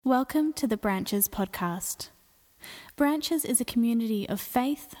Welcome to the Branches podcast. Branches is a community of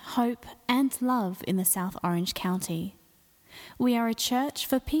faith, hope, and love in the South Orange County. We are a church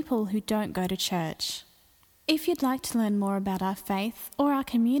for people who don't go to church. If you'd like to learn more about our faith or our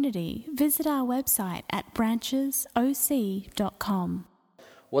community, visit our website at branchesoc.com.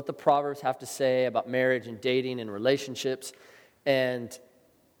 What the Proverbs have to say about marriage and dating and relationships. And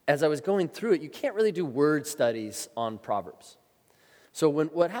as I was going through it, you can't really do word studies on Proverbs. So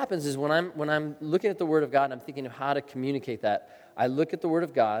what happens is when I'm looking at the Word of God and I'm thinking of how to communicate that, I look at the Word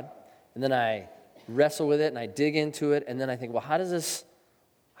of God and then I wrestle with it and I dig into it and then I think, well, how does this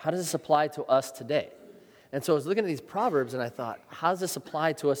apply to us today? And so I was looking at these Proverbs and I thought, how does this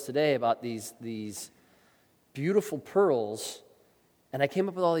apply to us today about these beautiful pearls? And I came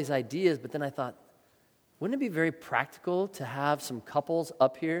up with all these ideas, but then I thought, wouldn't it be very practical to have some couples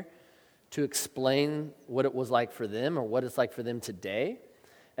up here to explain what it was like for them or what it's like for them today?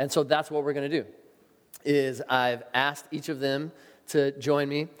 And so that's what we're going to do, is I've asked each of them to join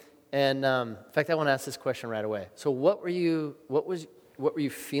me. And in fact, I want to ask this question right away. So what were you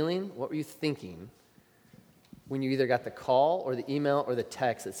feeling, what were you thinking when you either got the call or the email or the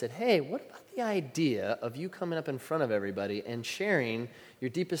text that said, hey, what about the idea of you coming up in front of everybody and sharing your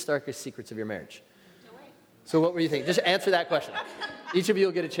deepest, darkest secrets of your marriage? So what were you thinking? Just answer that question. Each of you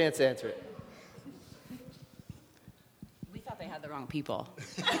will get a chance to answer it. We thought they had the wrong people.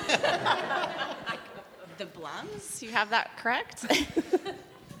 The Blums? You have that correct?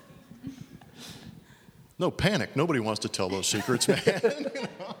 No, panic. Nobody wants to tell those secrets, man.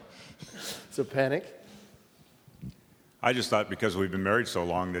 So panic. I just thought because we've been married so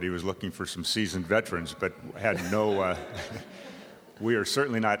long that he was looking for some seasoned veterans, but had no... we are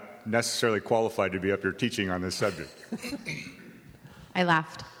certainly not necessarily qualified to be up here teaching on this subject. I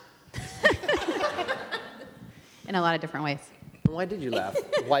laughed. In a lot of different ways. Why did you laugh?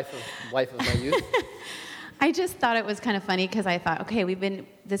 Wife of my youth? I just thought it was kind of funny because I thought, okay,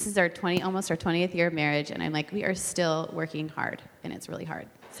 this is almost our 20th year of marriage, and I'm like, we are still working hard, and it's really hard.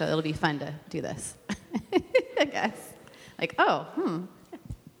 So it'll be fun to do this, I guess. Like, Fun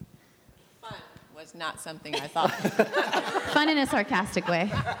was not something I thought. Fun in a sarcastic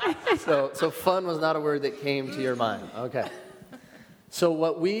way. So fun was not a word that came to your mind. Okay. So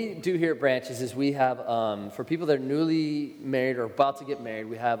what we do here at Branches is we have, for people that are newly married or about to get married,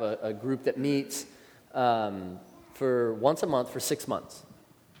 we have a group that meets for once a month for 6 months.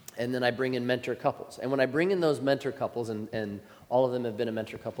 And then I bring in mentor couples. And when I bring in those mentor couples, and all of them have been a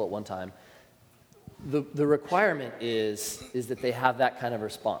mentor couple at one time, the requirement is that they have that kind of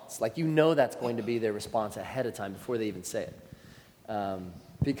response. Like, that's going to be their response ahead of time before they even say it.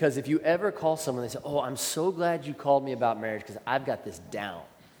 Because if you ever call someone, they say, oh, I'm so glad you called me about marriage because I've got this down.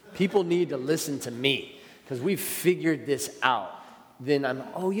 People need to listen to me because we've figured this out. Then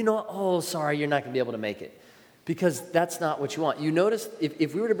sorry, you're not going to be able to make it. Because that's not what you want. You notice,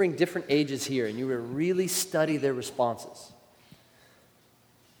 if we were to bring different ages here and you were to really study their responses,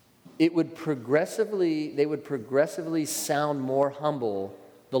 they would progressively sound more humble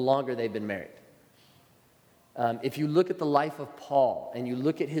the longer they've been married. If you look at the life of Paul and you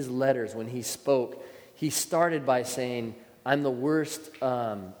look at his letters when he spoke, he started by saying, I'm the worst,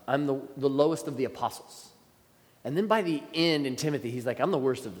 I'm the lowest of the apostles. And then by the end in Timothy, he's like, I'm the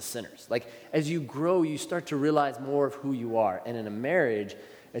worst of the sinners. Like, as you grow, you start to realize more of who you are. And in a marriage,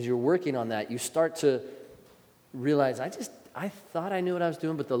 as you're working on that, you start to realize, I thought I knew what I was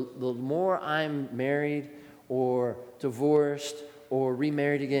doing, but the more I'm married or divorced or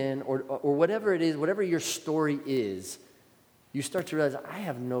remarried again or whatever it is, whatever your story is, you start to realize, I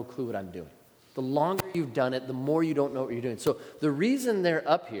have no clue what I'm doing. The longer you've done it, the more you don't know what you're doing. So the reason they're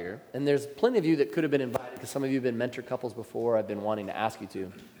up here, and there's plenty of you that could have been invited, because some of you have been mentor couples before, I've been wanting to ask you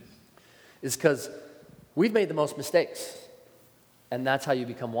to, is because we've made the most mistakes, and that's how you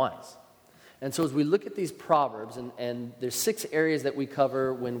become wise. And so as we look at these Proverbs, and there's 6 areas that we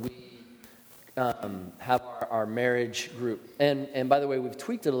cover when we have our marriage group. And by the way, we've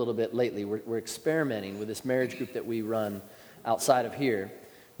tweaked it a little bit lately. We're experimenting with this marriage group that we run outside of here.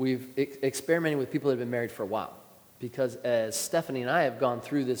 We've experimented with people that have been married for a while. Because as Stephanie and I have gone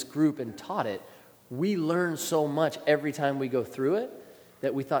through this group and taught it, we learn so much every time we go through it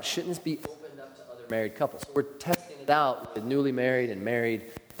that we thought, shouldn't this be opened up to other married couples? So we're testing it out with newly married and married.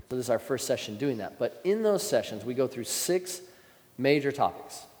 So this is our first session doing that. But in those sessions, we go through 6 major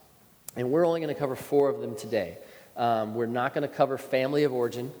topics. And we're only going to cover 4 of them today. We're not going to cover family of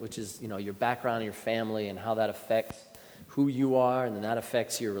origin, which is, your background, your family, and how that affects who you are, and then that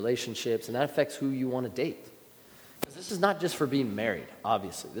affects your relationships, and that affects who you want to date. Because this is not just for being married,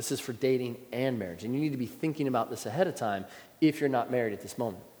 obviously. This is for dating and marriage. And you need to be thinking about this ahead of time if you're not married at this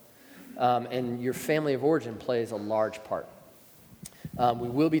moment. And your family of origin plays a large part. We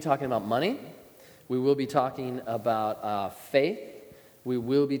will be talking about money. We will be talking about faith. We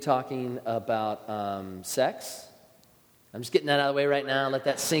will be talking about sex. I'm just getting that out of the way right now. Let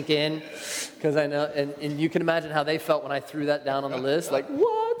that sink in. Because I know, and you can imagine how they felt when I threw that down on the list. Like,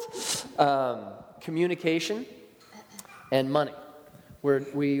 what? Communication and money.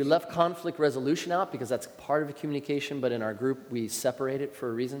 We left conflict resolution out because that's part of communication, but in our group we separate it for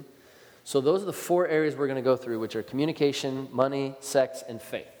a reason. So those are the 4 areas we're going to go through, which are communication, money, sex, and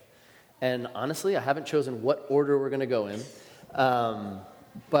faith. And honestly, I haven't chosen what order we're going to go in,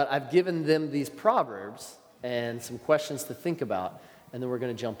 but I've given them these proverbs and some questions to think about, and then we're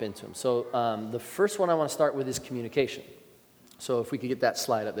going to jump into them. So the first one I want to start with is communication. So if we could get that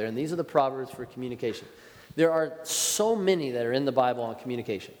slide up there. And these are the proverbs for communication. There are so many that are in the Bible on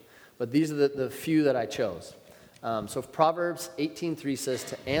communication, but these are the few that I chose. So Proverbs 18:3 says,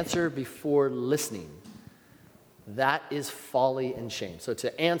 to answer before listening, that is folly and shame. So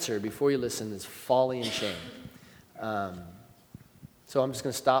to answer before you listen is folly and shame. So I'm just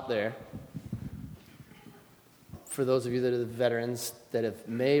going to stop there. For those of you that are the veterans that have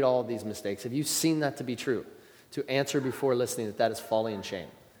made all of these mistakes, have you seen that to be true? To answer before listening, that is folly and shame.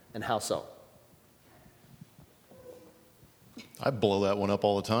 And how so? I blow that one up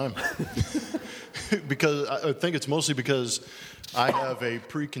all the time. Because I think it's mostly because I have a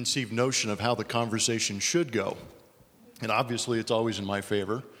preconceived notion of how the conversation should go. And obviously it's always in my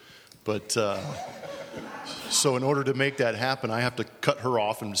favor. But so in order to make that happen, I have to cut her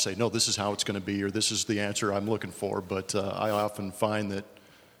off and say, no, this is how it's going to be, or this is the answer I'm looking for. But I often find that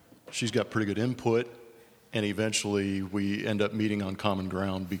she's got pretty good input, and eventually we end up meeting on common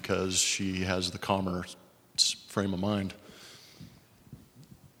ground because she has the calmer frame of mind.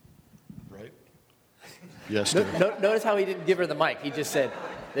 Right? Yes. Notice how he didn't give her the mic. He just said,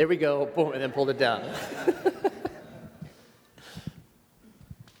 there we go, boom, and then pulled it down.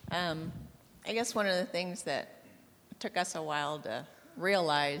 I guess one of the things that took us a while to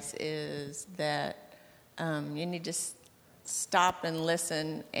realize is that you need to stop and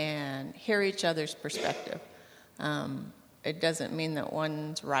listen and hear each other's perspective. It doesn't mean that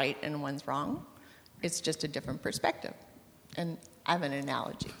one's right and one's wrong. It's just a different perspective. And I have an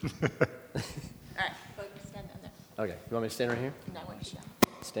analogy. All right, stand down there. Okay, you want me to stand right here? No, I want you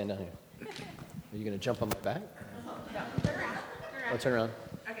to Stand down here. Are you going to jump on my back? No, turn around. Oh, turn around.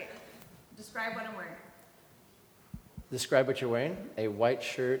 Okay, describe what I'm wearing. Describe what you're wearing. A white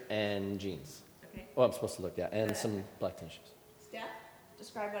shirt and jeans. Okay. Oh, I'm supposed to look, yeah, and some black tennis shoes. Steph,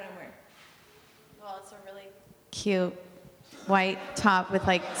 describe what I'm wearing. Well, it's a really cute white top with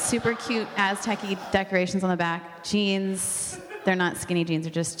like super cute Aztec-y decorations on the back. Jeans. They're not skinny jeans,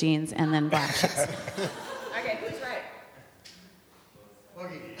 they're just jeans, and then black shoes. Okay, who's right?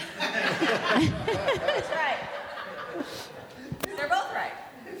 Who's right? They're both right.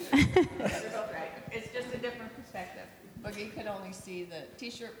 They're both right. It's just a different perspective. Boogie could only see the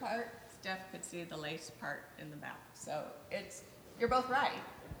t-shirt part. Steph could see the lace part in the back. So you're both right.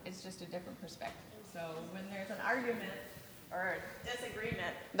 It's just a different perspective. So when there's an argument or a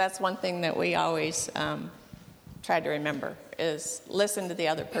disagreement, that's one thing that we always try to remember is listen to the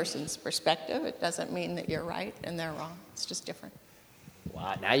other person's perspective. It doesn't mean that you're right and they're wrong. It's just different.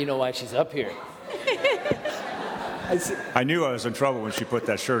 Wow, now you know why she's up here. I knew I was in trouble when she put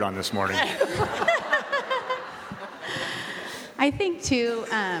that shirt on this morning. I think too,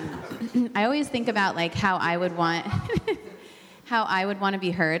 I always think about like how I would want to be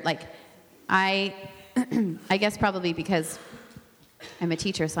heard. Like I guess probably because I'm a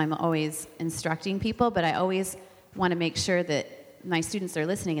teacher, so I'm always instructing people, but I always want to make sure that my students are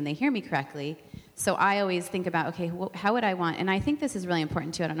listening and they hear me correctly. So I always think about, okay, how would I want, and I think this is really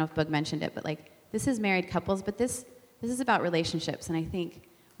important too, I don't know if Boog mentioned it, but like this is married couples, but this is about relationships, and I think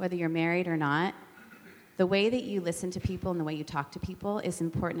whether you're married or not, the way that you listen to people and the way you talk to people is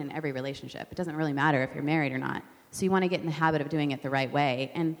important in every relationship. It doesn't really matter if you're married or not. So you want to get in the habit of doing it the right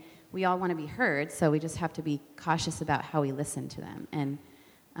way, and we all want to be heard, so we just have to be cautious about how we listen to them. And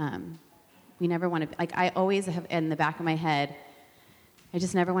we never want to, like I always have in the back of my head, I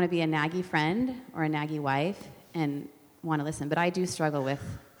just never want to be a naggy friend or a naggy wife and want to listen. But I do struggle with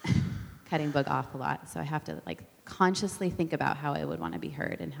cutting Boog off a lot, so I have to like consciously think about how I would want to be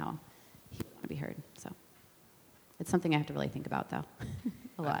heard and how he would want to be heard. So it's something I have to really think about, though,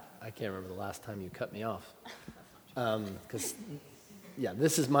 a lot. I can't remember the last time you cut me off. Because, yeah,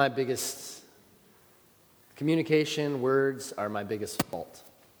 this is my biggest, communication, words are my biggest fault.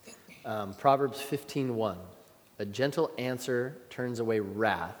 Proverbs 15:1, a gentle answer turns away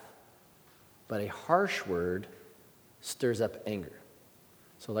wrath, but a harsh word stirs up anger.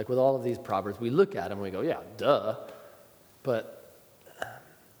 So like with all of these proverbs, we look at them and we go, yeah, duh. But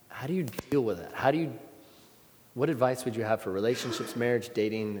how do you deal with it? What advice would you have for relationships, marriage,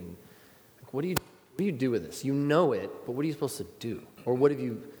 dating? And what do you do with this? You know it, but what are you supposed to do? Or what have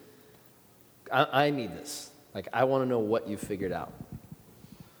you, I need this. Like, I want to know what you figured out.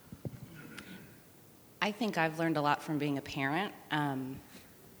 I think I've learned a lot from being a parent,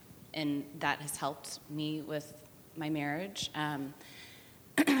 and that has helped me with my marriage.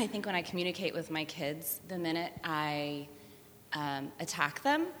 I think when I communicate with my kids, the minute I attack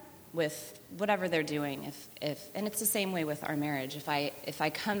them with whatever they're doing, and it's the same way with our marriage. If I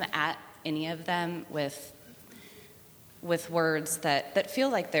come at any of them with words that feel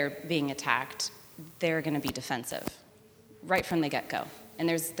like they're being attacked, they're going to be defensive right from the get-go. And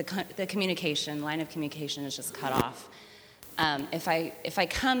there's the communication, line of communication is just cut off. If I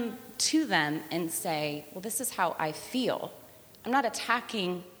come to them and say, well, this is how I feel, I'm not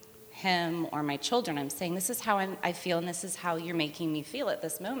attacking him or my children. I'm saying, this is how I feel, and this is how you're making me feel at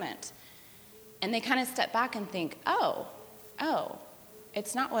this moment. And they kind of step back and think, oh,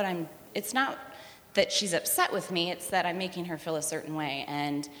 it's not that she's upset with me, it's that I'm making her feel a certain way.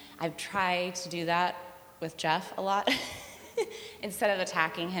 And I've tried to do that with Jeff a lot instead of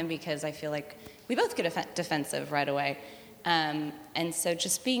attacking him, because I feel like we both get defensive right away. And so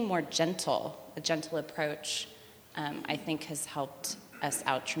just being more gentle, a gentle approach, I think has helped us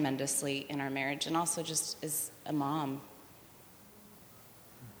out tremendously in our marriage, and also just as a mom.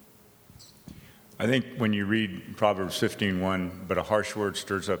 I think when you read Proverbs 15:1, but a harsh word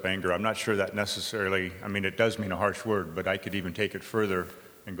stirs up anger, I'm not sure that necessarily, it does mean a harsh word, but I could even take it further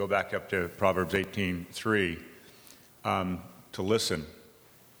and go back up to Proverbs 18:3, to listen.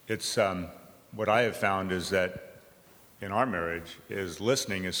 It's what I have found is that in our marriage is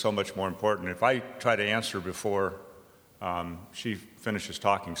listening is so much more important. If I try to answer before she finishes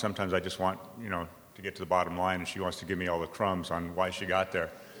talking, sometimes I just want, to get to the bottom line, and she wants to give me all the crumbs on why she got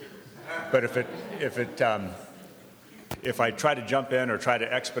there. But if I try to jump in or try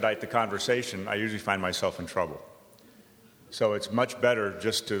to expedite the conversation, I usually find myself in trouble. So it's much better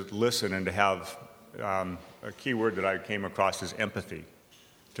just to listen and to have a key word that I came across is empathy,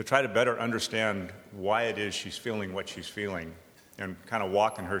 to try to better understand why it is she's feeling what she's feeling and kind of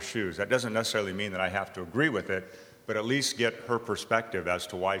walk in her shoes. That doesn't necessarily mean that I have to agree with it, but at least get her perspective as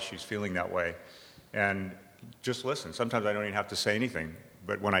to why she's feeling that way. And just listen. Sometimes I don't even have to say anything.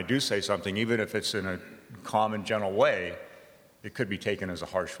 But when I do say something, even if it's in a calm and gentle way, it could be taken as a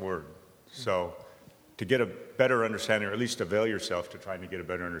harsh word. So to get a better understanding, or at least avail yourself to trying to get a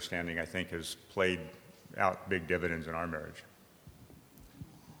better understanding, I think has played out big dividends in our marriage.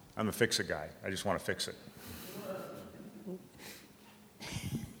 I'm a fix-it guy. I just want to fix it.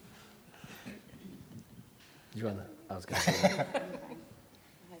 I was going to say that.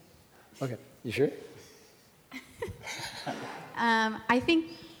 Okay, you sure? I think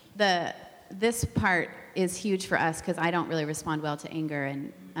this part is huge for us because I don't really respond well to anger,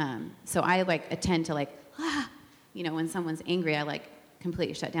 and so I tend to when someone's angry, I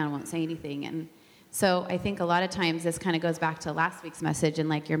completely shut down and won't say anything. And so I think a lot of times this kind of goes back to last week's message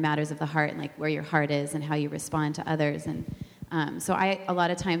and your matters of the heart and where your heart is and how you respond to others. And so a lot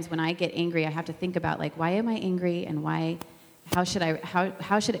of times when I get angry, I have to think about why am I angry and how should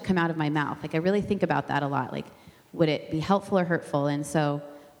it come out of my mouth? I really think about that a lot. Would it be helpful or hurtful? And so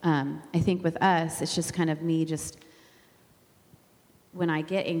I think with us, it's just kind of me just, when I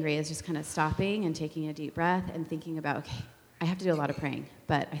get angry, is just kind of stopping and taking a deep breath and thinking about, okay, I have to do a lot of praying,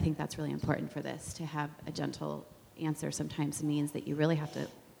 but I think that's really important for this. To have a gentle answer sometimes means that you really have to,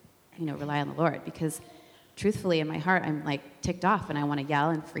 rely on the Lord, because truthfully in my heart, I'm ticked off and I want to yell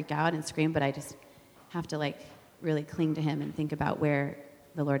and freak out and scream, but I just have to really cling to him and think about where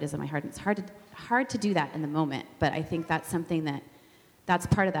the Lord is in my heart. And it's hard to do that in the moment, but I think that's something that's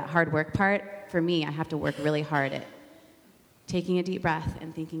part of that hard work part. For me, I have to work really hard at taking a deep breath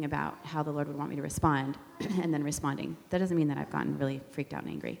and thinking about how the Lord would want me to respond and then responding. That doesn't mean that I've gotten really freaked out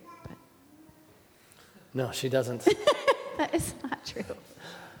and angry. But No, she doesn't. that is not true.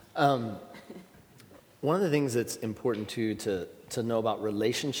 One of the things that's important to know about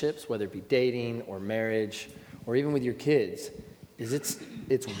relationships, whether it be dating or marriage or even with your kids, is it's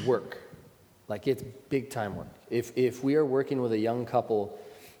work. It's big time work. If we are working with a young couple,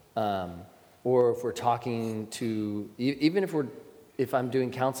 or if we're talking to, even if I'm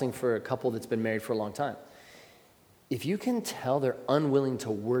doing counseling for a couple that's been married for a long time, if you can tell they're unwilling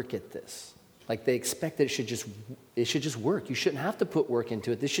to work at this, they expect that it should just work. You shouldn't have to put work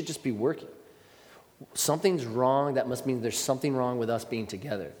into it. This should just be working. Something's wrong. That must mean there's something wrong with us being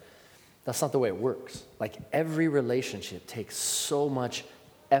together. That's not the way it works. Every relationship takes so much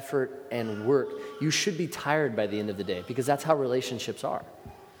effort and work, you should be tired by the end of the day, because that's how relationships are.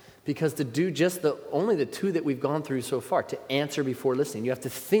 Because to do just only the two that we've gone through so far, to answer before listening, you have to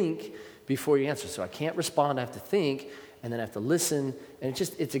think before you answer. So I can't respond, I have to think, and then I have to listen, and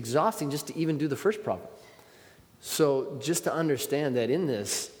it's exhausting just to even do the first proverb. So just to understand that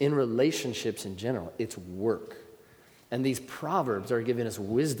in relationships in general, it's work. And these proverbs are giving us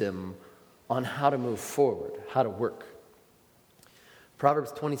wisdom on how to move forward, how to work.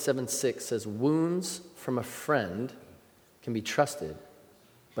 Proverbs 27:6 says, wounds from a friend can be trusted,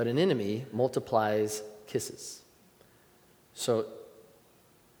 but an enemy multiplies kisses. So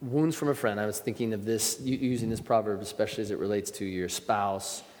wounds from a friend, I was thinking of this, using this proverb especially as it relates to your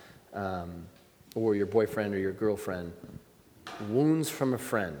spouse or your boyfriend or your girlfriend. Wounds from a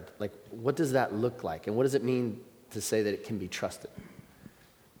friend, like what does that look like? And what does it mean to say that it can be trusted?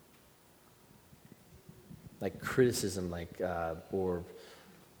 Like criticism, or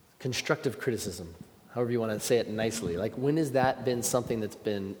constructive criticism, however you want to say it nicely. Like, when has that been something that's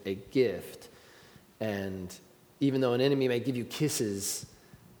been a gift? And even though an enemy may give you kisses,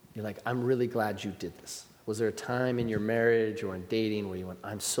 you're like, I'm really glad you did this. Was there a time in your marriage or in dating where you went,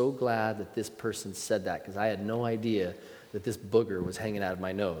 I'm so glad that this person said that, because I had no idea that this booger was hanging out of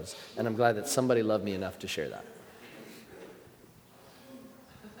my nose, and I'm glad that somebody loved me enough to share that?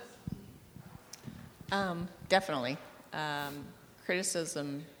 Definitely.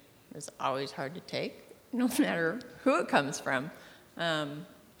 Criticism is always hard to take, no matter who it comes from. And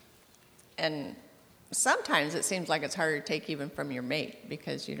sometimes it seems like it's harder to take even from your mate,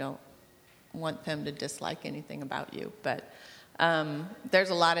 because you don't want them to dislike anything about you. But there's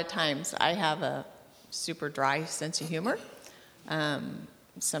a lot of times I have a super dry sense of humor,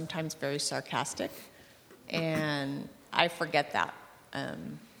 sometimes very sarcastic, and I forget that.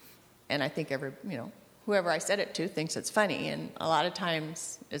 And I think whoever I said it to thinks it's funny, and a lot of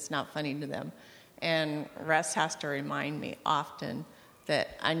times it's not funny to them. And Russ has to remind me often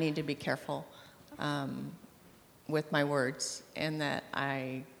that I need to be careful with my words, and that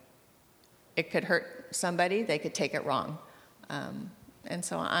it could hurt somebody, they could take it wrong. And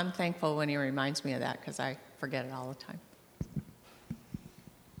so I'm thankful when he reminds me of that, because I forget it all the time.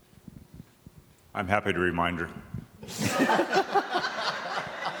 I'm happy to remind her.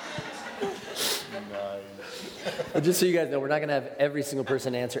 But just so you guys know, we're not going to have every single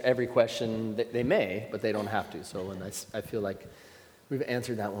person answer every question. They may, but they don't have to. So when I feel like we've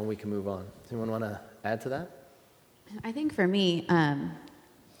answered that one, we can move on. Does anyone want to add to that? I think for me, I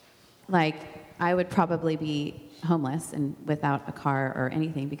would probably be homeless and without a car or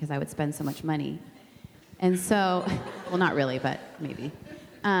anything, because I would spend so much money. And so, well, not really, but maybe.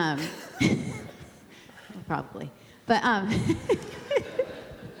 Probably. But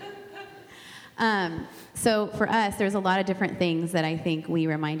so for us, there's a lot of different things that I think we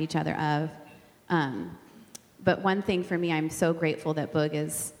remind each other of. But one thing for me, I'm so grateful that Boog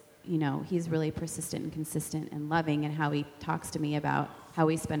is, he's really persistent and consistent and loving in how he talks to me about how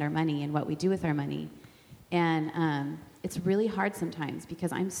we spend our money and what we do with our money. And it's really hard sometimes,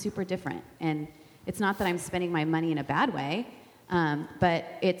 because I'm super different. And it's not that I'm spending my money in a bad way, but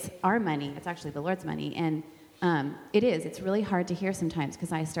it's our money. It's actually the Lord's money. And it's really hard to hear sometimes,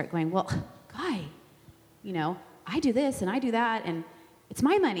 because I start going, well, Guy, I do this and I do that, and it's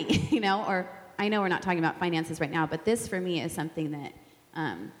my money, or I know we're not talking about finances right now, but this for me is something that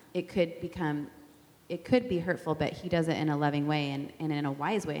it could be hurtful, but he does it in a loving way and in a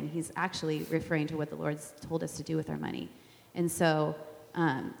wise way, and he's actually referring to what the Lord's told us to do with our money. And so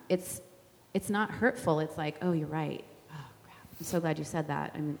it's not hurtful. It's like, oh, you're right. Oh, crap. I'm so glad you said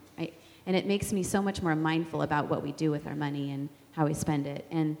that. And it makes me so much more mindful about what we do with our money and how we spend it.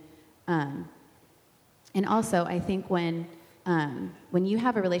 And also, I think when you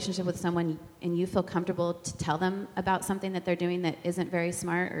have a relationship with someone and you feel comfortable to tell them about something that they're doing that isn't very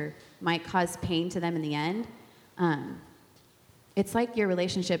smart or might cause pain to them in the end, it's like your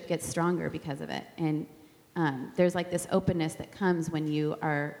relationship gets stronger because of it. And there's like this openness that comes when you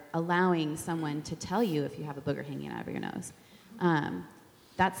are allowing someone to tell you if you have a booger hanging out of your nose.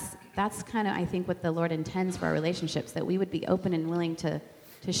 That's kind of, I think, what the Lord intends for our relationships, that we would be open and willing to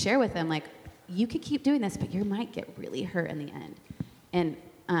share with them, like, you could keep doing this, but you might get really hurt in the end. And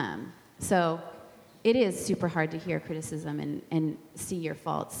so it is super hard to hear criticism and see your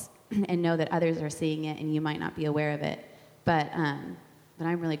faults and know that others are seeing it and you might not be aware of it. But I'm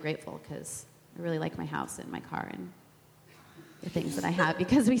really grateful, because I really like my house and my car and the things that I have,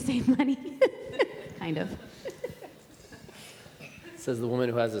 because we save money, kind of. Says the woman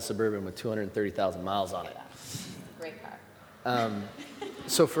who has a Suburban with 230,000 miles on it. Great car.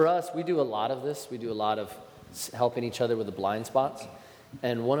 So for us, we do a lot of this. We do a lot of helping each other with the blind spots.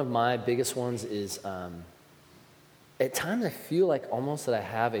 And one of my biggest ones is, at times I feel like almost that I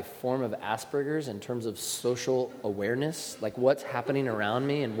have a form of Asperger's in terms of social awareness, like what's happening around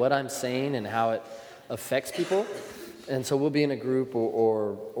me and what I'm saying and how it affects people. And so we'll be in a group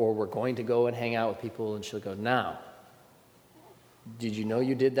or we're going to go and hang out with people, and she'll go, now, did you know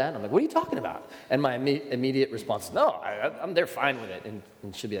you did that? And I'm like, what are you talking about? And my immediate response is, no, they're fine with it.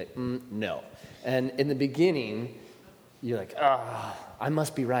 And she'll be like, no. And in the beginning, you're like, I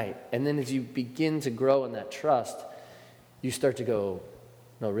must be right. And then as you begin to grow in that trust, you start to go,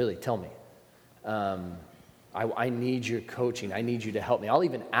 no, really, tell me. I need your coaching. I need you to help me. I'll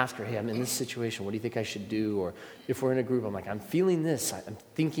even ask her, hey, I'm in this situation. What do you think I should do? Or if we're in a group, I'm like, I'm feeling this. I'm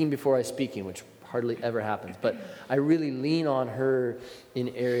thinking before I'm speaking, which hardly ever happens. But I really lean on her in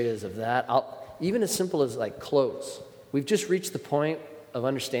areas of that. Even as simple as like clothes. We've just reached the point of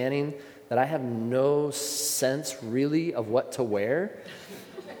understanding that I have no sense really of what to wear.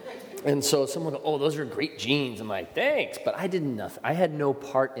 And so someone goes, oh, those are great jeans. I'm like, thanks. But I did nothing. I had no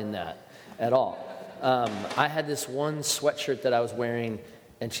part in that at all. I had this one sweatshirt that I was wearing,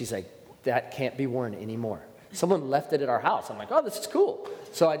 and she's like, that can't be worn anymore. Someone left it at our house. I'm like, oh, this is cool.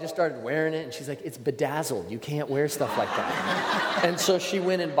 So I just started wearing it, and she's like, it's bedazzled. You can't wear stuff like that. And so she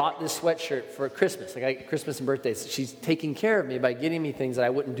went and bought this sweatshirt for Christmas. Like Christmas and birthdays. She's taking care of me by getting me things that I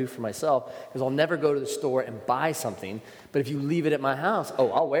wouldn't do for myself, because I'll never go to the store and buy something. But if you leave it at my house,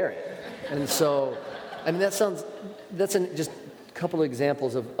 I'll wear it. And so, I mean, that's just a couple of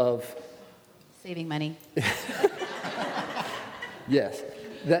examples of Saving money. Yes.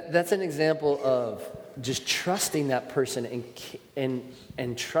 That's an example of just trusting that person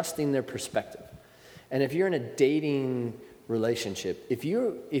and trusting their perspective. And if you're in a dating relationship, if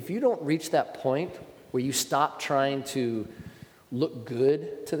you don't reach that point where you stop trying to look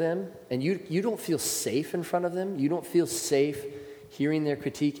good to them, and you don't feel safe in front of them, you don't feel safe hearing their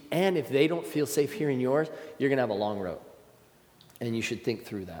critique, and if they don't feel safe hearing yours, you're going to have a long road. And you should think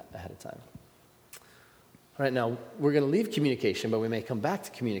through that ahead of time. All right, now we're going to leave communication, but we may come back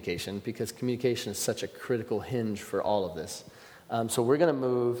to communication because communication is such a critical hinge for all of this. So we're going to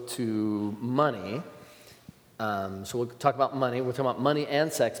move to money. So we'll talk about money. We'll talk about money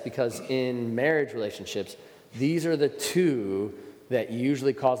and sex because in marriage relationships, these are the two that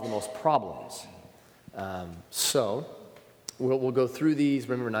usually cause the most problems. So we'll go through these.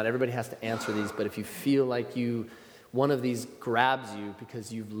 Remember, not everybody has to answer these, but if you feel like one of these grabs you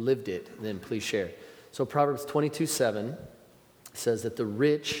because you've lived it, then please share. So Proverbs 22:7 says that the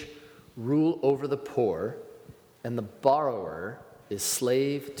rich rule over the poor, and the borrower is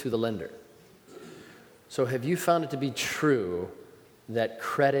slave to the lender. So have you found it to be true that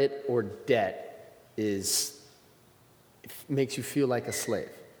credit or debt makes you feel like a slave?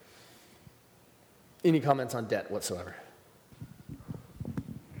 Any comments on debt whatsoever?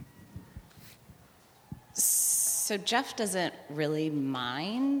 So Jeff doesn't really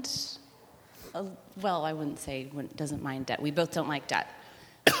mind. Well, I wouldn't say doesn't mind debt. We both don't like debt.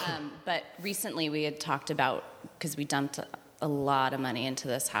 But recently we had talked about, because we dumped a lot of money into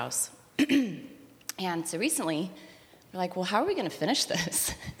this house. And so recently we're like, well, how are we going to finish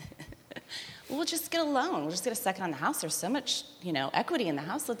this? Well, we'll just get a loan. We'll just get a second on the house. There's so much, equity in the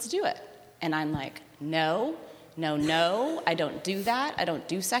house. Let's do it. And I'm like, no, I don't do that. I don't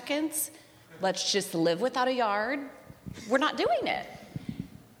do seconds. Let's just live without a yard. We're not doing it.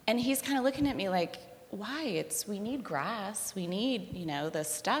 And he's kind of looking at me like, why? We need grass. We need,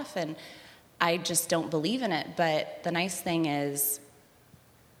 this stuff. And I just don't believe in it. But the nice thing is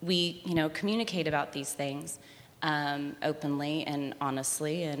we, communicate about these things openly and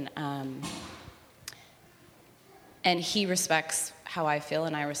honestly. And he respects how I feel,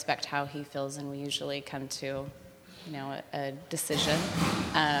 and I respect how he feels. And we usually come to, a decision.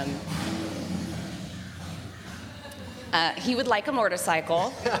 He would like a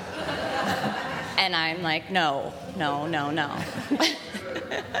motorcycle. And I'm like, no.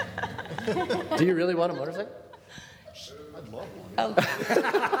 Do you really want a motorcycle? I'd love one.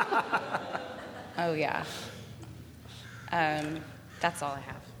 Oh, yeah. That's all I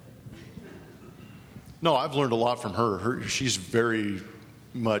have. No, I've learned a lot from her. She's very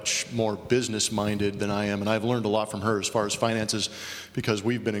much more business-minded than I am, and I've learned a lot from her as far as finances because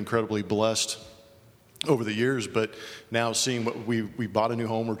we've been incredibly blessed over the years, but now seeing what we bought a new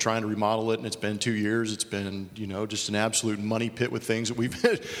home, we're trying to remodel it, and it's been 2 years. It's been, just an absolute money pit with things that we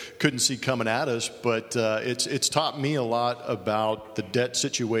couldn't see coming at us, but it's taught me a lot about the debt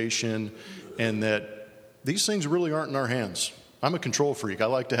situation and that these things really aren't in our hands. I'm a control freak. I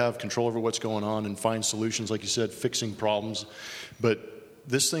like to have control over what's going on and find solutions, like you said, fixing problems, but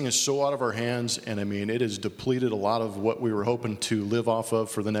this thing is so out of our hands, and I mean, it has depleted a lot of what we were hoping to live off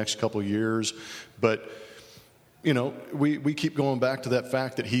of for the next couple of years. But, you know, we keep going back to that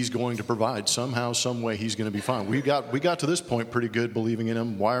fact that he's going to provide. Somehow, some way, he's going to be fine. We got to this point pretty good believing in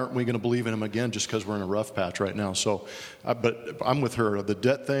him. Why aren't we going to believe in him again just because we're in a rough patch right now? So, but I'm with her. The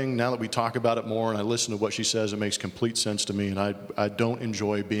debt thing, now that we talk about it more and I listen to what she says, it makes complete sense to me. And I don't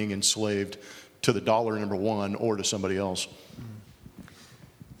enjoy being enslaved to the dollar, number one, or to somebody else.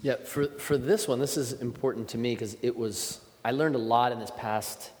 Yeah, for this one, this is important to me because I learned a lot in this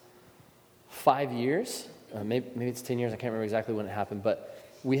past 5 years. Maybe it's 10 years. I can't remember exactly when it happened. But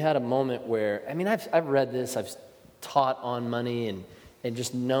we had a moment where, I mean, I've read this. I've taught on money and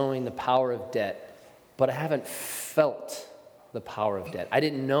just knowing the power of debt. But I haven't felt the power of debt. I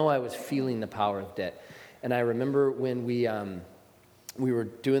didn't know I was feeling the power of debt. And I remember when we were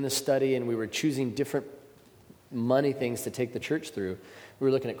doing this study and we were choosing different money things to take the church through. We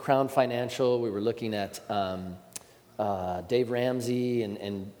were looking at Crown Financial. We were looking at Dave Ramsey,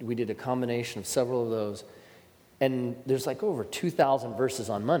 and we did a combination of several of those. And there's like over 2,000 verses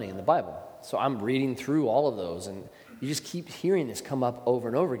on money in the Bible. So I'm reading through all of those, and you just keep hearing this come up over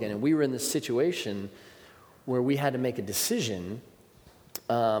and over again. And we were in this situation where we had to make a decision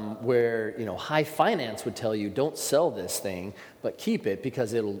where, you know, high finance would tell you, don't sell this thing, but keep it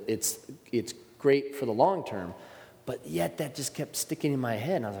because it's great for the long term. But yet that just kept sticking in my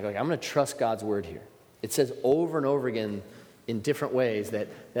head. And I was like, I'm going to trust God's word here. It says over and over again in different ways that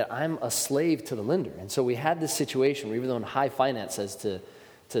I'm a slave to the lender. And so we had this situation where even though high finance says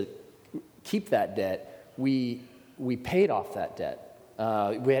to keep that debt, we paid off that debt.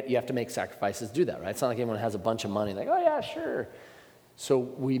 You have to make sacrifices to do that, right? It's not like anyone has a bunch of money like, oh yeah, sure. So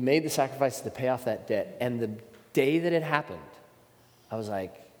we made the sacrifices to pay off that debt. And the day that it happened, I was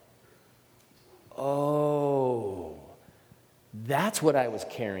like, oh, that's what I was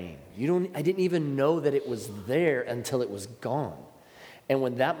carrying. I didn't even know that it was there until it was gone. And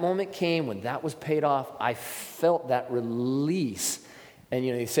when that moment came, when that was paid off, I felt that release. And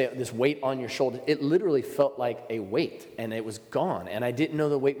you say this weight on your shoulder, it literally felt like a weight, and it was gone. And I didn't know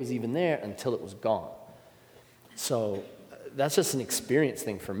the weight was even there until it was gone. So that's just an experience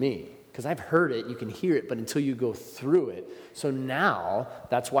thing for me. Because I've heard it, you can hear it, but until you go through it. So now,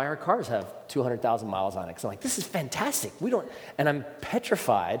 that's why our cars have 200,000 miles on it. Because I'm like, this is fantastic. And I'm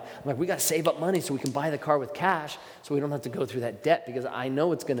petrified. I'm like, we got to save up money so we can buy the car with cash so we don't have to go through that debt because I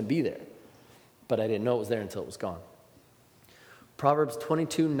know it's going to be there. But I didn't know it was there until it was gone. Proverbs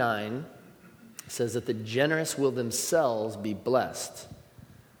 22:9 says that the generous will themselves be blessed,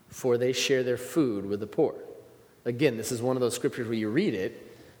 for they share their food with the poor. Again, this is one of those scriptures where you read it,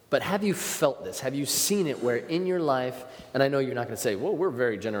 but have you felt this? Have you seen it where in your life, and I know you're not going to say, well, we're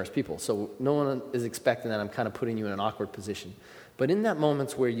very generous people, so no one is expecting that. I'm kind of putting you in an awkward position. But in that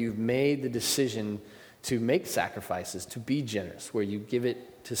moments where you've made the decision to make sacrifices, to be generous, where you give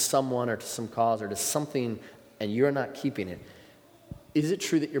it to someone or to some cause or to something and you're not keeping it, is it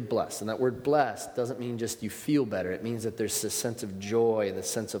true that you're blessed? And that word blessed doesn't mean just you feel better. It means that there's a sense of joy, the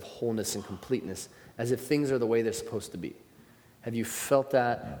sense of wholeness and completeness, as if things are the way they're supposed to be. Have you felt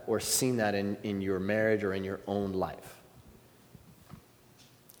that or seen that in your marriage or in your own life?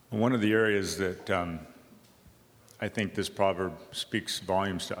 One of the areas that I think this proverb speaks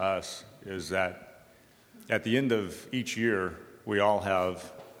volumes to us is that at the end of each year, we all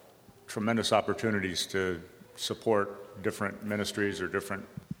have tremendous opportunities to support different ministries or different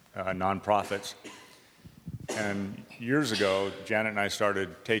nonprofits. And years ago, Janet and I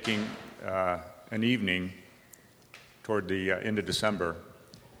started taking an evening toward the end of December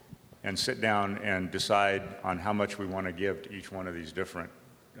and sit down and decide on how much we want to give to each one of these different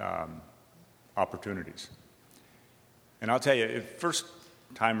opportunities. And I'll tell you, the first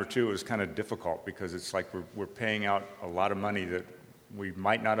time or two was kind of difficult because it's like we're paying out a lot of money that we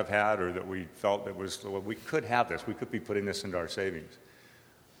might not have had or that we felt that was, well, we could have this. We could be putting this into our savings.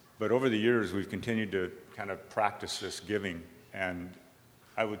 But over the years, we've continued to kind of practice this giving. And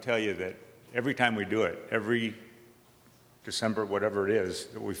I would tell you that every time we do it, every December, whatever it is,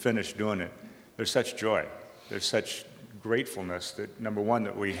 that we finish doing it, there's such joy. There's such gratefulness that, number one,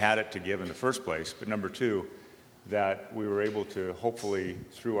 that we had it to give in the first place, but number two, that we were able to hopefully,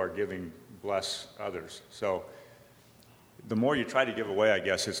 through our giving, bless others. So the more you try to give away, I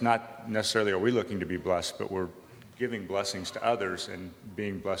guess, it's not necessarily are we looking to be blessed, but we're giving blessings to others and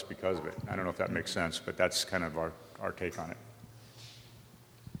being blessed because of it. I don't know if that makes sense, but that's kind of our take on it.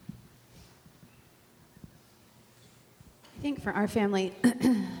 I think for our family,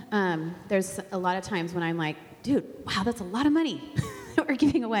 there's a lot of times when I'm like, dude, wow, that's a lot of money that we're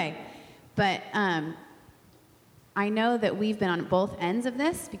giving away. But I know that we've been on both ends of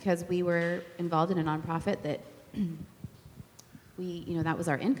this because we were involved in a nonprofit that that was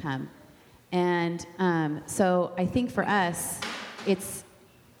our income. And so I think for us,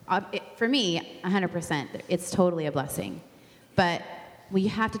 for me, 100%, it's totally a blessing. But you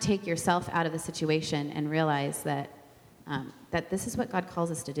have to take yourself out of the situation and realize that that this is what God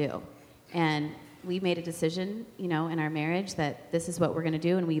calls us to do. And we made a decision, in our marriage that this is what we're going to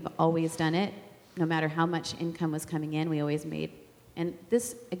do, and we've always done it. No matter how much income was coming in, we always made. And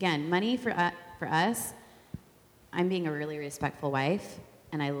this, again, money for us, I'm being a really respectful wife,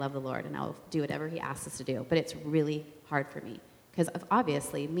 and I love the Lord, and I'll do whatever he asks us to do. But it's really hard for me. Because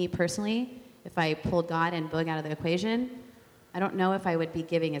obviously, me personally, if I pulled God and Boog out of the equation, I don't know if I would be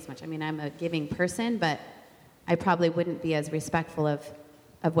giving as much. I mean, I'm a giving person, but I probably wouldn't be as respectful of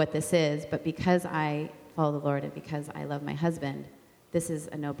what this is. But because I follow the Lord and because I love my husband, this is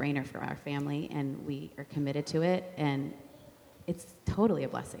a no-brainer for our family, and we are committed to it. And it's totally a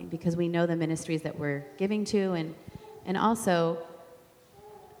blessing because we know the ministries that we're giving to, and also,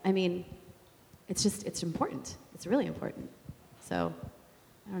 I mean, it's important. It's really important. So,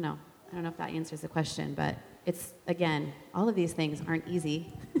 I don't know if that answers the question, but it's, again, all of these things aren't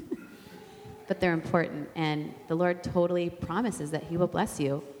easy, but they're important. And the Lord totally promises that he will bless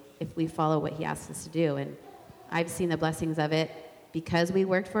you if we follow what he asks us to do. And I've seen the blessings of it because we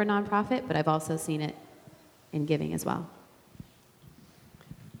worked for a nonprofit, but I've also seen it in giving as well.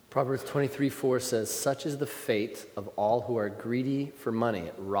 Proverbs 23:4 says, "Such is the fate of all who are greedy for money.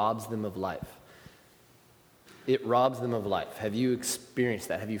 It robs them of life." It robs them of life. Have you experienced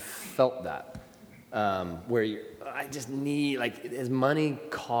that? Have you felt that? I just need, has money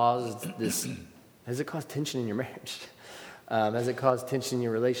caused this, has it caused tension in your marriage? Has it caused tension in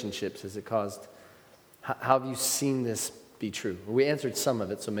your relationships? How have you seen this be true? We answered some of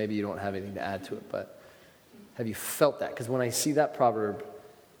it, so maybe you don't have anything to add to it, but have you felt that? Because when I see that proverb,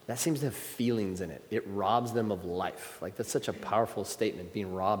 that seems to have feelings in it. It robs them of life. That's such a powerful statement,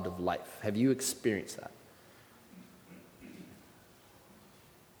 being robbed of life. Have you experienced that?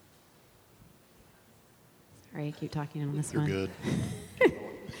 Sorry, I keep talking on this You're one. good.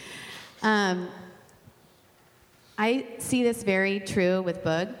 I see this very true with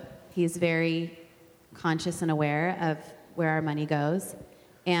Boog. He's very conscious and aware of where our money goes.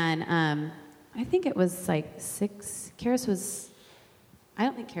 And I think it was I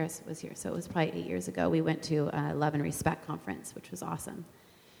don't think Karis was here, so it was probably 8 years ago. We went to a Love and Respect conference, which was awesome.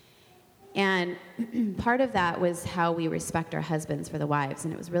 And part of that was how we respect our husbands for the wives.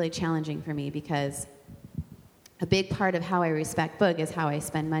 And it was really challenging for me because a big part of how I respect Boog is how I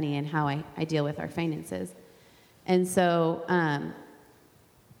spend money and how I deal with our finances. And so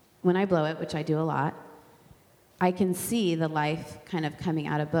when I blow it, which I do a lot, I can see the life kind of coming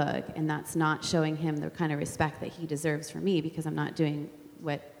out of Boog, and that's not showing him the kind of respect that he deserves from me because I'm not doing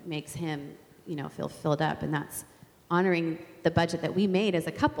what makes him, feel filled up, and that's honoring the budget that we made as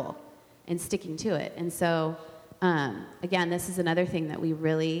a couple and sticking to it. And so, again, this is another thing that we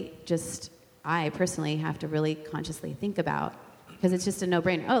really I personally have to really consciously think about because it's just a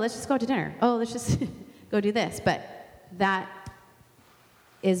no-brainer. Oh, let's just go to dinner. Oh, let's just go do this. But that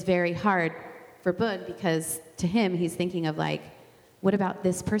is very hard for Boog because to him, he's thinking of what about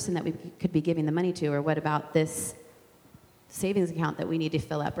this person that we could be giving the money to, or what about this savings account that we need to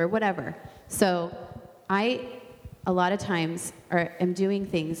fill up, or whatever. So I, a lot of times, am doing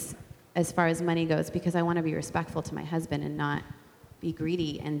things as far as money goes because I want to be respectful to my husband and not be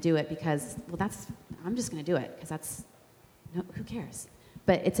greedy and do it because, I'm just going to do it because who cares?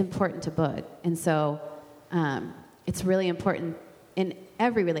 But it's important to Boog. And so it's really important in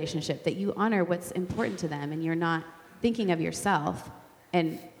every relationship that you honor what's important to them and you're not thinking of yourself.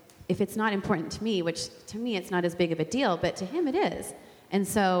 And if it's not important to me, which to me it's not as big of a deal, but to him it is. And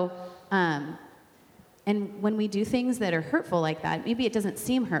so, and when we do things that are hurtful like that, maybe it doesn't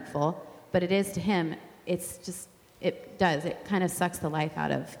seem hurtful, but it is to him, it kind of sucks the life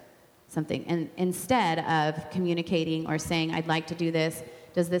out of something. And instead of communicating or saying, I'd like to do this,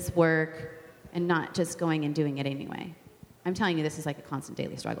 does this work, and not just going and doing it anyway. I'm telling you, this is a constant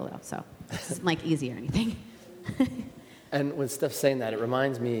daily struggle, though, so it's not easy or anything. And when Steph's saying that, it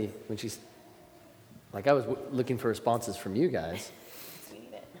reminds me when she's, I was looking for responses from you guys. We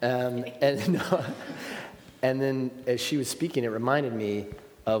need it. And then as she was speaking, it reminded me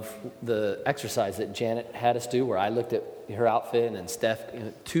of the exercise that Janet had us do where I looked at her outfit and then Steph,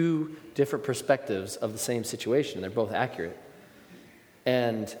 two different perspectives of the same situation. They're both accurate.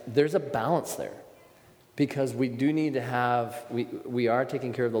 And there's a balance there because we do need to have, we are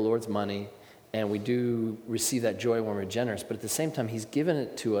taking care of the Lord's money and we do receive that joy when we're generous, but at the same time, he's given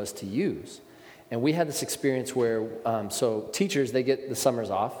it to us to use. And we had this experience where, so teachers, they get the summers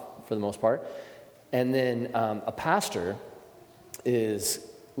off for the most part. And then a pastor is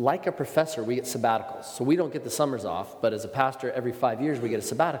like a professor, we get sabbaticals. So we don't get the summers off, but as a pastor, every 5 years we get a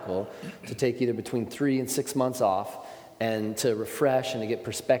sabbatical to take either between 3 and 6 months off and to refresh and to get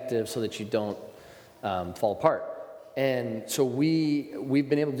perspective so that you don't fall apart. And so we've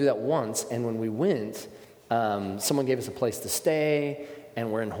been able to do that once, and when we went, someone gave us a place to stay,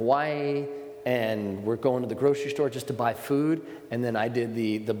 and we're in Hawaii, and we're going to the grocery store just to buy food, and then I did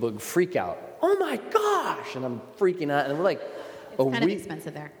the bug freak out. Oh my gosh! And I'm freaking out, and we're like kind of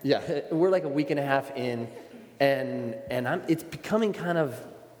expensive there. Yeah, we're like a week and a half in, and it's becoming kind of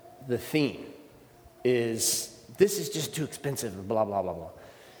the theme is this is just too expensive, blah, blah, blah, blah.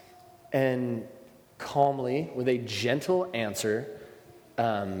 And calmly, with a gentle answer,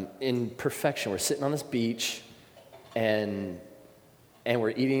 in perfection, we're sitting on this beach, and we're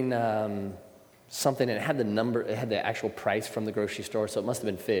eating something, and it had the actual price from the grocery store, so it must have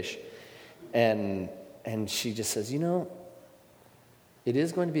been fish. And she just says, it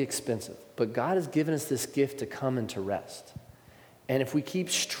is going to be expensive, but God has given us this gift to come and to rest. And if we keep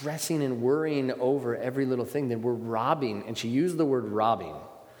stressing and worrying over every little thing, then we're robbing, and she used the word robbing.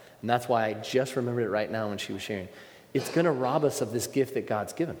 And that's why I just remembered it right now when she was sharing. It's going to rob us of this gift that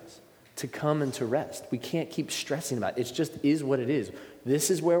God's given us, to come and to rest. We can't keep stressing about it. It just is what it is.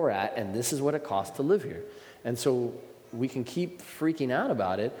 This is where we're at, and this is what it costs to live here. And so we can keep freaking out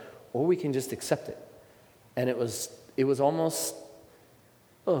about it, or we can just accept it. And it was almost,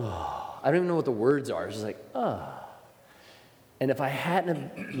 I don't even know what the words are. It's just like, And if I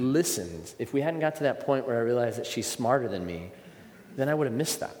hadn't listened, if we hadn't got to that point where I realized that she's smarter than me, then I would have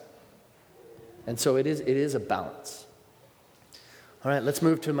missed that. And so it is a balance. All right, let's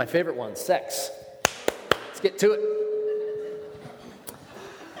move to my favorite one, sex. Let's get to it.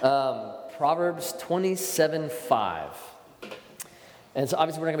 Proverbs 27:5. And so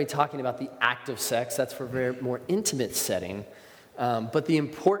obviously we're not going to be talking about the act of sex. That's for a very more intimate setting. But the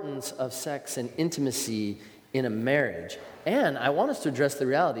importance of sex and intimacy in a marriage. And I want us to address the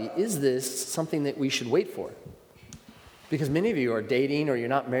reality, is this something that we should wait for? Because many of you are dating or you're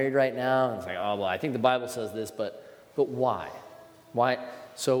not married right now, and it's like, oh, well, I think the Bible says this, but why? Why?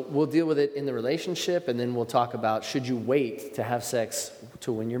 So we'll deal with it in the relationship, and then we'll talk about should you wait to have sex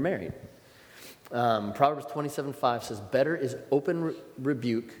to when you're married. Proverbs 27:5 says, better is open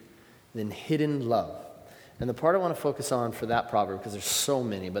rebuke than hidden love. And the part I want to focus on for that proverb, because there's so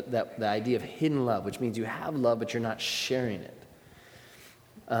many, but the idea of hidden love, which means you have love, but you're not sharing it.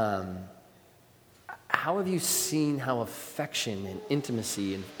 How have you seen how affection and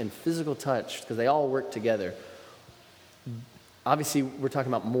intimacy and physical touch, because they all work together. Obviously, we're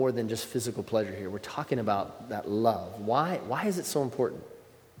talking about more than just physical pleasure here. We're talking about that love. Why is it so important?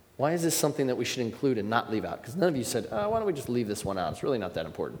 Why is this something that we should include and not leave out? Because none of you said, why don't we just leave this one out? It's really not that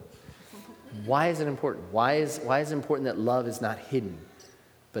important. Why is it important? Why is it important that love is not hidden,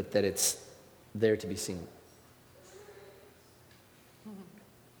 but that it's there to be seen?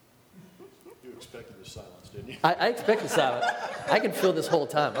 You expected the silence, didn't you? I expected silence. I can fill this whole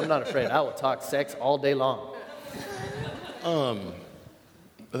time. I'm not afraid. I will talk sex all day long. I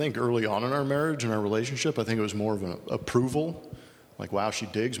think early on in our marriage and our relationship, I think it was more of an approval. Like, wow, she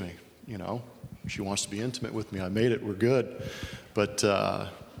digs me, She wants to be intimate with me. I made it. We're good. But,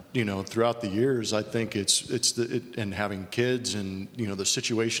 throughout the years, I think and having kids and, the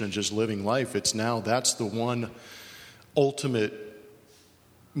situation of just living life, that's the one ultimate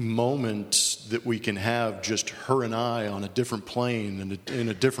moment that we can have, just her and I on a different plane and in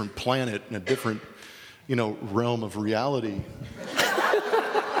a different planet, in a different, realm of reality.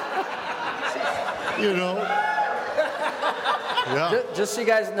 Yeah. Just so you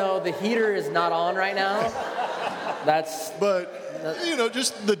guys know, the heater is not on right now. Just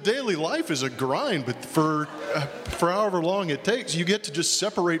the daily life is a grind, but for however long it takes, you get to just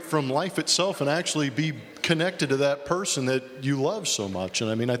separate from life itself and actually be connected to that person that you love so much.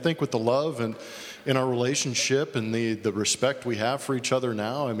 And I think with the love and in our relationship and the respect we have for each other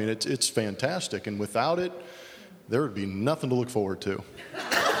now, it's fantastic. And without it, there would be nothing to look forward to.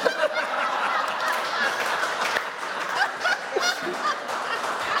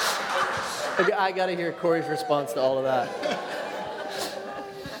 I got to hear Corey's response to all of that.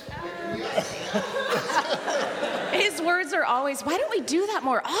 His words are always, why don't we do that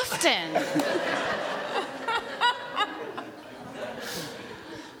more often?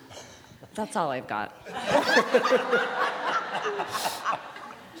 That's all I've got.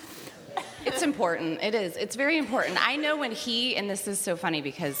 It's important. It is. It's very important. I know when and this is so funny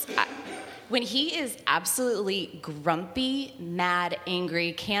because when he is absolutely grumpy, mad,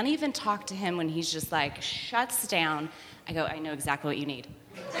 angry, can't even talk to him when he's just like shuts down, I go, I know exactly what you need.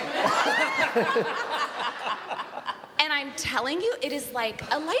 And I'm telling you, it is like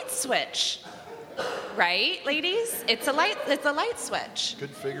a light switch. Right, ladies? It's a light switch. Good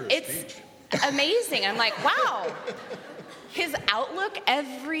figure of It's speech. amazing. I'm like, wow. His outlook,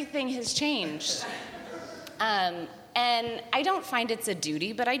 everything has changed. And I don't find it's a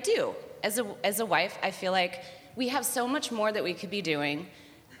duty, but I do. As a wife, I feel like we have so much more that we could be doing.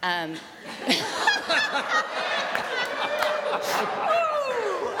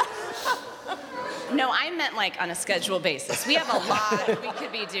 No, I meant like on a scheduled basis. We have a lot we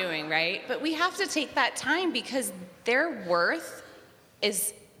could be doing, right? But we have to take that time because their worth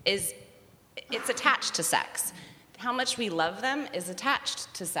is it's attached to sex. How much we love them is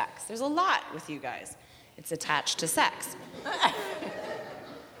attached to sex. There's a lot with you guys. It's attached to sex.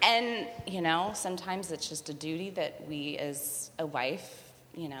 And, sometimes it's just a duty that we as a wife,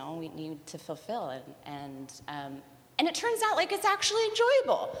 we need to fulfill. And it turns out like it's actually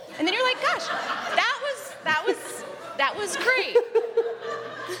enjoyable. And then you're like, gosh, that was great.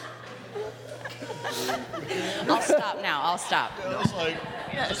 I'll stop now. I'll stop. Yeah, it's like,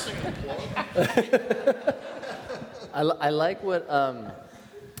 this thing applause. I like what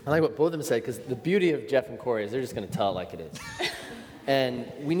both of them said, because the beauty of Jeff and Corey is they're just going to tell it like it is.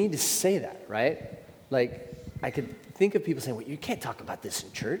 And we need to say that, right? Like, I could think of people saying, well, you can't talk about this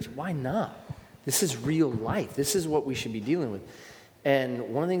in church. Why not? This is real life. This is what we should be dealing with. And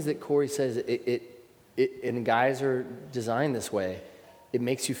one of the things that Corey says, and guys are designed this way, it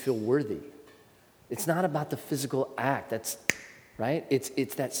makes you feel worthy. It's not about the physical act. That's right.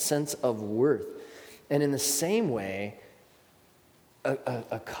 It's that sense of worth. And in the same way,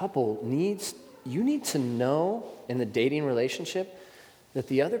 a couple you need to know in the dating relationship that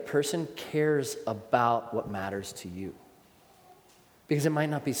the other person cares about what matters to you. Because it might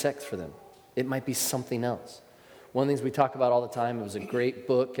not be sex for them. It might be something else. One of the things we talk about all the time, it was a great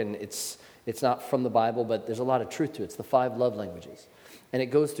book, and it's not from the Bible, but there's a lot of truth to it. It's the 5 love languages. And it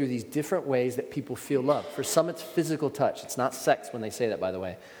goes through these different ways that people feel love. For some, it's physical touch. It's not sex when they say that, by the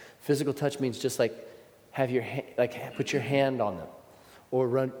way. Physical touch means just like put your hand on them, or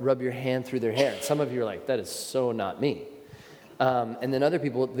rub your hand through their hair. Some of you are like, that is so not me. And then other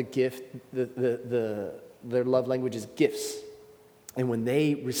people, the gift, their love language is gifts. And when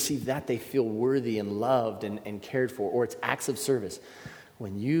they receive that, they feel worthy and loved and cared for. Or it's acts of service.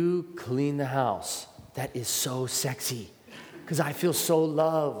 When you clean the house, that is so sexy because I feel so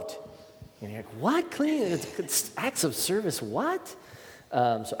loved. And you're like, what? Clean? It's acts of service. What?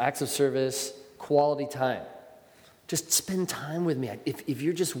 So acts of service, quality time. Just spend time with me. If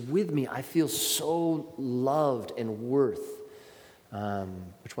you're just with me, I feel so loved and worth.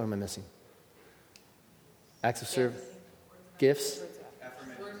 Which one am I missing? Acts of service. Gifts,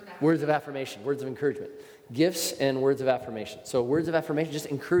 words of affirmation, words of encouragement. Gifts and words of affirmation. So words of affirmation, just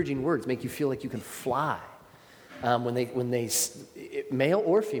encouraging words, make you feel like you can fly. When they male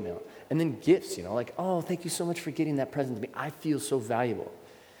or female. And then gifts, like, oh, thank you so much for getting that present to me. I feel so valuable.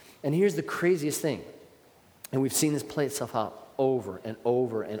 And here's the craziest thing. And we've seen this play itself out over and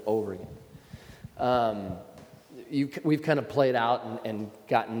over and over again. We've kind of played out and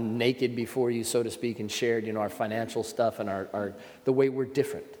gotten naked before you, so to speak, and shared, our financial stuff and our the way we're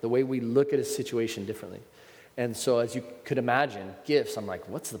different, the way we look at a situation differently. And so as you could imagine, gifts, I'm like,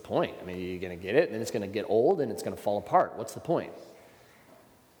 what's the point? I mean, you're going to get it, and then it's going to get old, and it's going to fall apart. What's the point?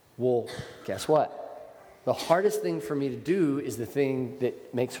 Well, guess what? The hardest thing for me to do is the thing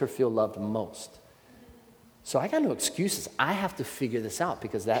that makes her feel loved most. So I got no excuses. I have to figure this out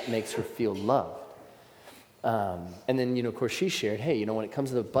because that makes her feel loved. And then, of course, she shared, hey, when it comes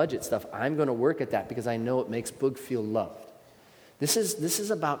to the budget stuff, I'm going to work at that because I know it makes Boog feel loved. This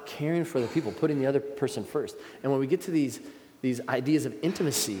is about caring for the people, putting the other person first. And when we get to these ideas of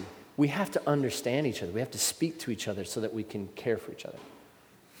intimacy, we have to understand each other. We have to speak to each other so that we can care for each other.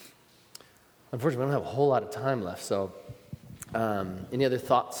 Unfortunately, we don't have a whole lot of time left. So any other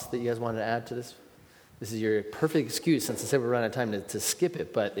thoughts that you guys wanted to add to this? This is your perfect excuse, since I said we're running out of time, to skip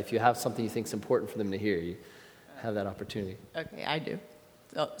it. But if you have something you think is important for them to hear, you have that opportunity. Okay, I do.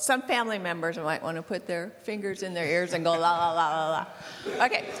 So some family members might want to put their fingers in their ears and go, la, la, la, la, la.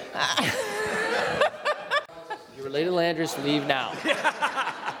 Okay. You're related to Landris, leave now.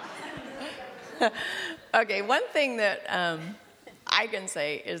 Okay, one thing that I can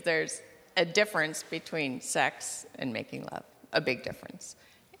say is there's a difference between sex and making love, a big difference.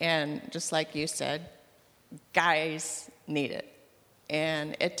 And just like you said, guys need it.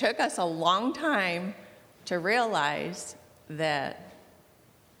 And it took us a long time to realize that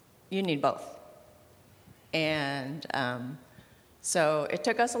you need both. And so it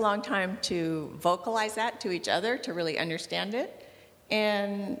took us a long time to vocalize that to each other, to really understand it.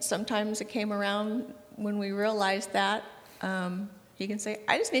 And sometimes it came around when we realized that he can say,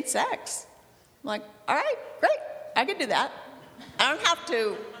 I just need sex. I'm like, all right, great, I can do that. I don't have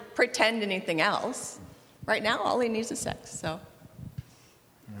to pretend anything else. Right now, all he needs is sex. So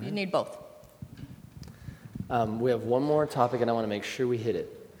you need both. We have one more topic, and I want to make sure we hit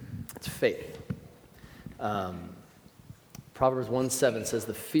it. It's faith. Proverbs 1:7 says,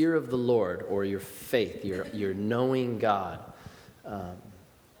 the fear of the Lord, or your faith, your knowing God,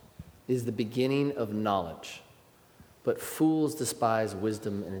 is the beginning of knowledge. But fools despise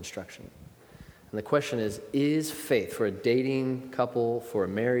wisdom and instruction. And the question is faith for a dating couple, for a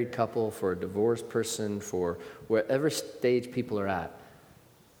married couple, for a divorced person, for wherever stage people are at,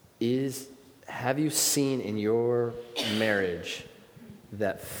 have you seen in your marriage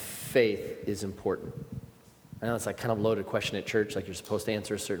that faith is important? I know it's like kind of a loaded question at church, like you're supposed to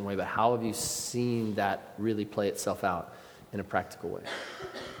answer a certain way, but how have you seen that really play itself out in a practical way?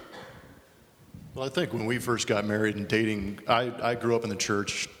 Well, I think when we first got married and dating, I grew up in the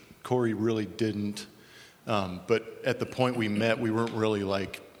church. Corey really didn't. But at the point we met, we weren't really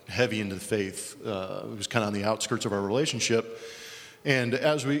like heavy into the faith. It was kind of on the outskirts of our relationship. And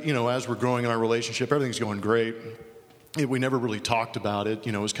as we're growing in our relationship, everything's going great. We never really talked about it.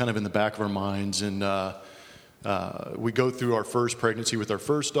 It was kind of in the back of our minds. And we go through our first pregnancy with our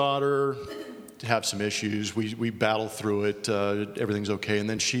first daughter, have some issues. We battle through it. Everything's okay. And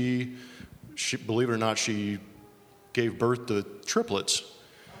then she, believe it or not, she gave birth to triplets.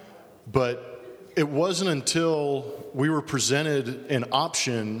 But it wasn't until we were presented an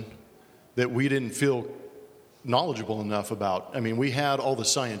option that we didn't feel knowledgeable enough about. I mean, we had all the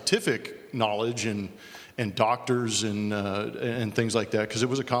scientific knowledge and doctors and things like that because it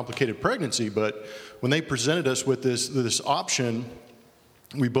was a complicated pregnancy. But when they presented us with this option,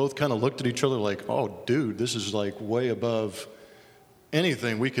 we both kind of looked at each other like, oh, dude, this is like way above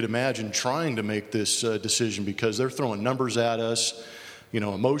anything we could imagine trying to make this decision because they're throwing numbers at us.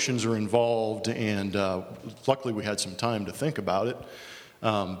 Emotions are involved, and luckily we had some time to think about it.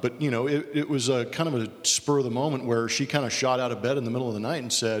 But it was a kind of a spur of the moment where she kind of shot out of bed in the middle of the night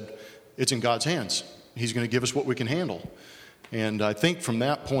and said, it's in God's hands. He's going to give us what we can handle. And I think from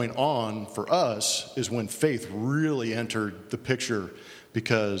that point on, for us, is when faith really entered the picture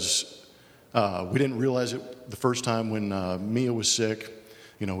because we didn't realize it the first time when Mia was sick.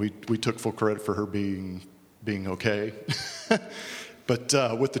 We took full credit for her being okay. But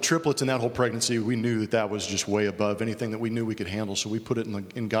with the triplets and that whole pregnancy, we knew that was just way above anything that we knew we could handle. So we put it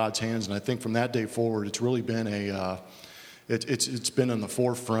in God's hands. And I think from that day forward, it's really been it's been on the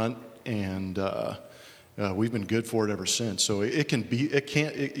forefront, and we've been good for it ever since. So it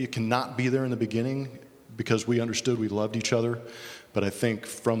cannot be there in the beginning because we understood we loved each other. But I think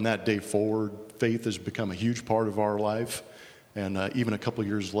from that day forward, faith has become a huge part of our life. And even a couple of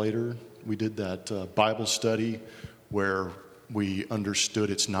years later, we did that Bible study where we understood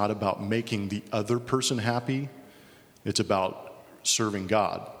it's not about making the other person happy. It's about serving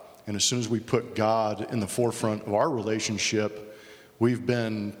God. And as soon as we put God in the forefront of our relationship, we've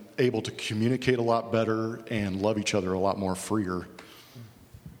been able to communicate a lot better and love each other a lot more freer.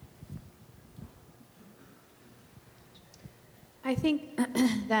 I think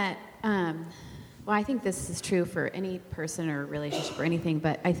that, I think this is true for any person or relationship or anything,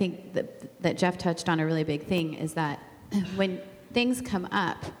 but I think that Jeff touched on a really big thing is that when things come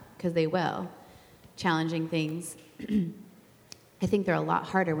up, because they will, challenging things, I think they're a lot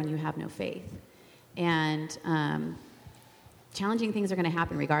harder when you have no faith. And challenging things are going to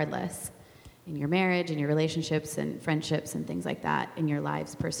happen regardless in your marriage, in your relationships and friendships and things like that, in your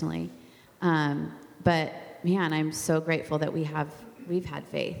lives personally. But man, I'm so grateful that we've had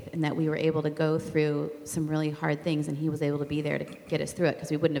faith and that we were able to go through some really hard things and he was able to be there to get us through it because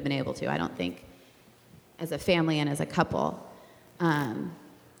we wouldn't have been able to, I don't think, as a family and as a couple.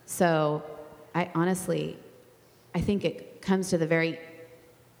 So I think it comes to the very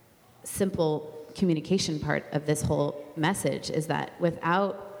simple communication part of this whole message is that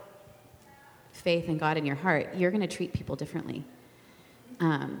without faith in God in your heart, you're going to treat people differently.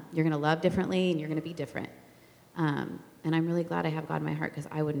 You're going to love differently and you're going to be different. And I'm really glad I have God in my heart because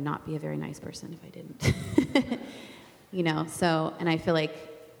I would not be a very nice person if I didn't. And I feel like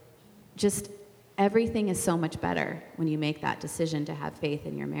just everything is so much better when you make that decision to have faith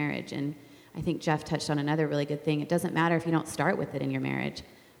in your marriage. And I think Jeff touched on another really good thing. It doesn't matter if you don't start with it in your marriage,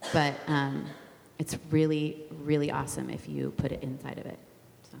 but it's really, really awesome if you put it inside of it.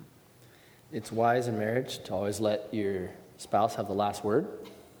 So. It's wise in marriage to always let your spouse have the last word.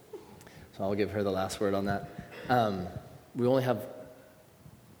 so I'll give her the last word on that. We only have a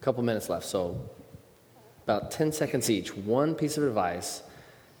couple minutes left, so about 10 seconds each, one piece of advice.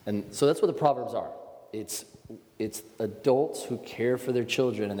 And so that's what the Proverbs are. It's adults who care for their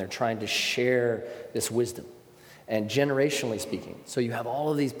children, and they're trying to share this wisdom. And generationally speaking, so you have all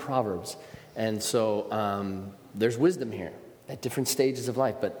of these Proverbs. And so there's wisdom here at different stages of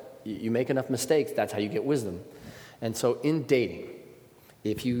life, but you make enough mistakes, that's how you get wisdom. And so in dating,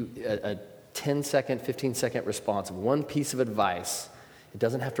 if you, a 10-second, 15-second response of one piece of advice, it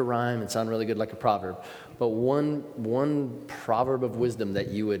doesn't have to rhyme and sound really good like a proverb, but one proverb of wisdom that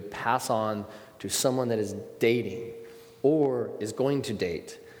you would pass on to someone that is dating or is going to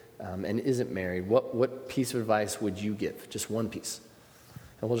date and isn't married, what piece of advice would you give? Just one piece.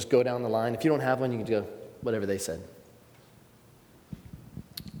 And we'll just go down the line. If you don't have one, you can go whatever they said.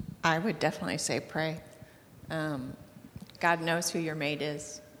 I would definitely say pray. God knows who your mate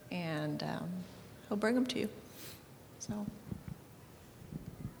is, and he'll bring them to you. So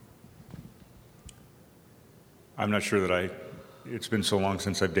I'm not sure that it's been so long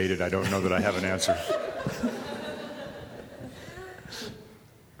since I've dated, I don't know that I have an answer.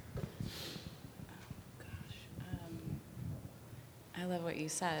 I love what you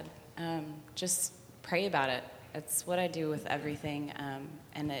said. Just pray about it. It's what I do with everything,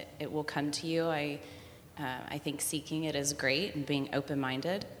 and it will come to you. I think seeking it is great and being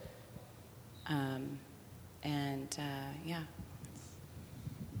open-minded. Yeah,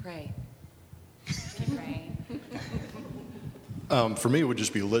 pray. Keep praying. For me, it would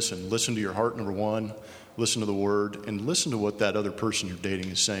just be listen. Listen to your heart, number one. Listen to the word, and listen to what that other person you're dating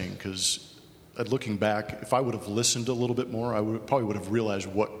is saying. Because looking back, if I would have listened a little bit more, I probably would have realized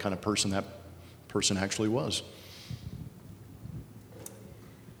what kind of person that person actually was.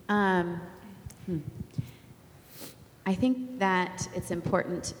 I think that it's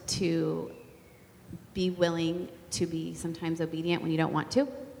important to be willing to be sometimes obedient when you don't want to.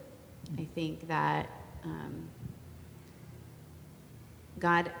 I think that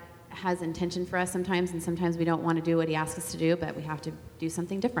God has intention for us sometimes, and sometimes we don't want to do what he asks us to do, but we have to do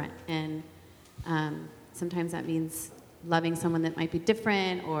something different. And sometimes that means loving someone that might be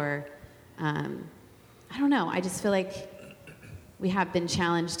different, or I don't know. I just feel like we have been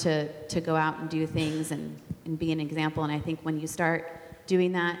challenged to go out and do things and be an example. And I think when you start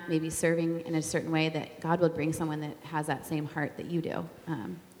doing that, maybe serving in a certain way, that God will bring someone that has that same heart that you do.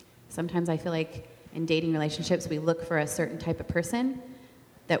 Sometimes I feel like in dating relationships, we look for a certain type of person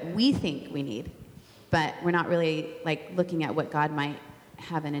that we think we need, but we're not really like looking at what God might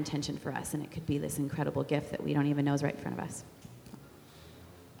have an intention for us, and it could be this incredible gift that we don't even know is right in front of us.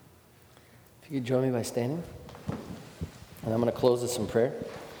 If you could join me by standing, and I'm going to close this in prayer.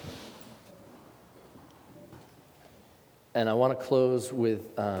 And I want to close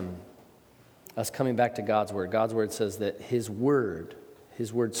with us coming back to God's word. God's word says that his word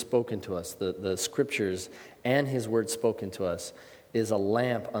spoken to us, the scriptures and his word spoken to us, is a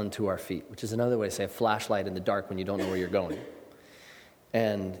lamp unto our feet, which is another way to say a flashlight in the dark when you don't know where you're going.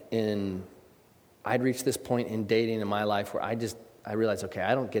 And I'd reached this point in dating in my life where I realized, okay,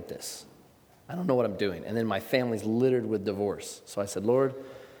 I don't get this. I don't know what I'm doing. And then my family's littered with divorce. So I said, Lord,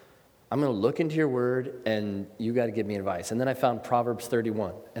 I'm going to look into your word, and you got to give me advice. And then I found Proverbs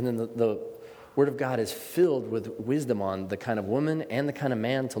 31. And then the word of God is filled with wisdom on the kind of woman and the kind of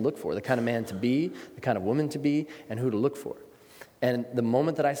man to look for, the kind of man to be, the kind of woman to be, and who to look for. And the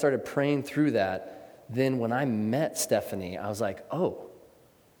moment that I started praying through that, then when I met Stephanie, I was like, oh,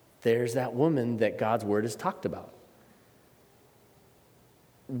 there's that woman that God's word has talked about.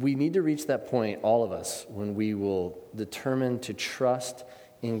 We need to reach that point, all of us, when we will determine to trust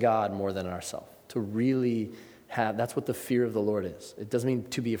in God more than ourselves. To really have, that's what the fear of the Lord is. It doesn't mean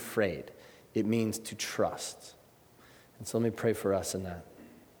to be afraid. It means to trust. And so let me pray for us in that.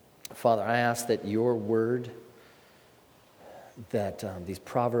 Father, I ask that your word, that these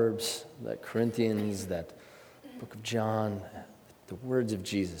Proverbs, that Corinthians, that book of John, the words of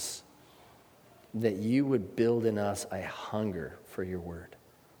Jesus, that you would build in us a hunger for your word,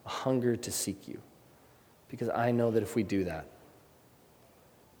 a hunger to seek you. Because I know that if we do that,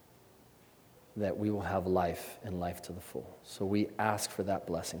 that we will have life and life to the full. So we ask for that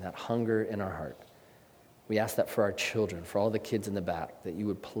blessing, that hunger in our heart. We ask that for our children, for all the kids in the back, that you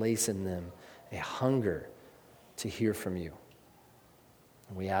would place in them a hunger to hear from you.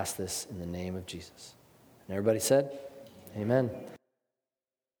 And we ask this in the name of Jesus. And everybody said, amen.